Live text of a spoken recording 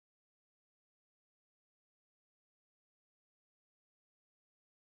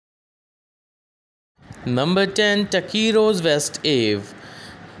Number 10. Taquitos West Ave.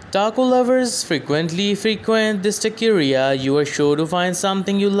 Taco lovers frequently frequent this taqueria. You are sure to find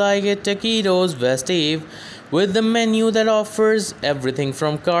something you like at Taquitos West Ave, with the menu that offers everything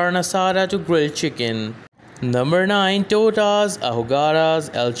from carne asada to grilled chicken. Number 9. Tortas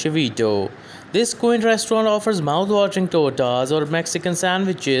Ahogadas El Chavito. This quaint restaurant offers mouth-watering tortas or Mexican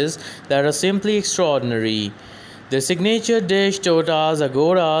sandwiches that are simply extraordinary. Their signature dish, Tortas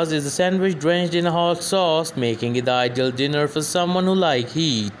Agoras, is a sandwich drenched in a hot sauce, making it the ideal dinner for someone who likes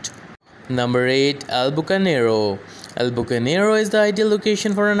heat. Number 8. El Bucanero. El Bucanero is the ideal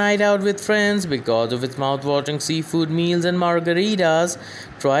location for a night out with friends because of its mouth-watering seafood meals and margaritas.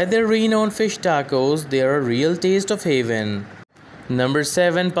 Try their renowned fish tacos, they are a real taste of heaven. Number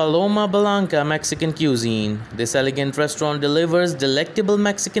 7. Paloma Blanca Mexican Cuisine. This elegant restaurant delivers delectable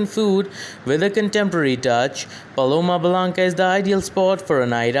Mexican food with a contemporary touch. Paloma Blanca is the ideal spot for a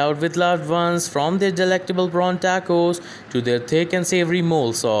night out with loved ones, from their delectable prawn tacos to their thick and savory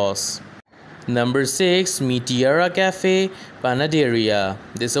mole sauce. Number 6. Mi Tierra Cafe Panaderia.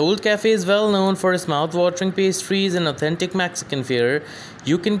 This old cafe is well known for its mouth-watering pastries and authentic Mexican fare.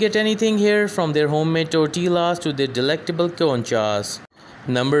 You can get anything here, from their homemade tortillas to their delectable conchas.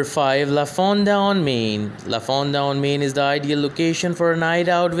 Number 5. La Fonda on Main. La Fonda on Main is the ideal location for a night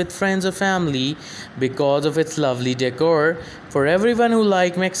out with friends or family because of its lovely decor. For everyone who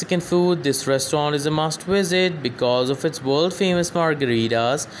likes Mexican food, this restaurant is a must visit because of its world-famous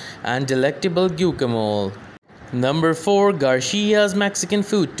margaritas and delectable guacamole. Number 4. Garcia's Mexican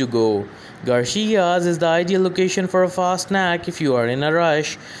Food to Go. Garcia's is the ideal location for a fast snack if you are in a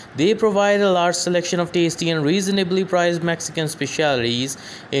rush. They provide a large selection of tasty and reasonably priced Mexican specialties,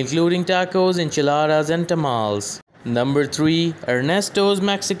 including tacos, enchiladas, and tamales. Number 3. Ernesto's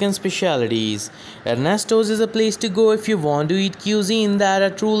Mexican Specialties. Ernesto's is a place to go if you want to eat cuisine that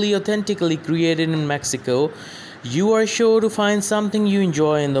are truly authentically created in Mexico. You are sure to find something you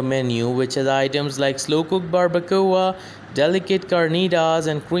enjoy in the menu, which has items like slow-cooked barbacoa, delicate carnitas,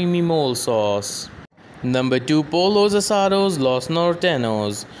 and creamy mole sauce. Number 2. Polo's Asados Los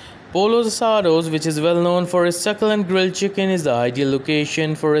Norteños. Polo's Asados, which is well known for its succulent grilled chicken, is the ideal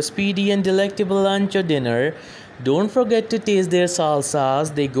location for a speedy and delectable lunch or dinner. Don't forget to taste their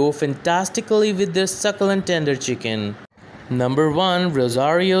salsas, they go fantastically with their succulent tender chicken. Number 1.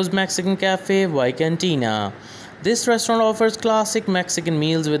 Rosario's Mexican Cafe Y Cantina. This restaurant offers classic Mexican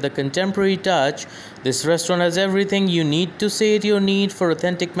meals with a contemporary touch. This restaurant has everything you need to sate your need for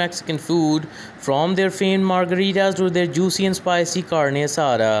authentic Mexican food, from their famed margaritas to their juicy and spicy carne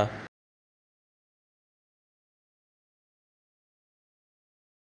asada.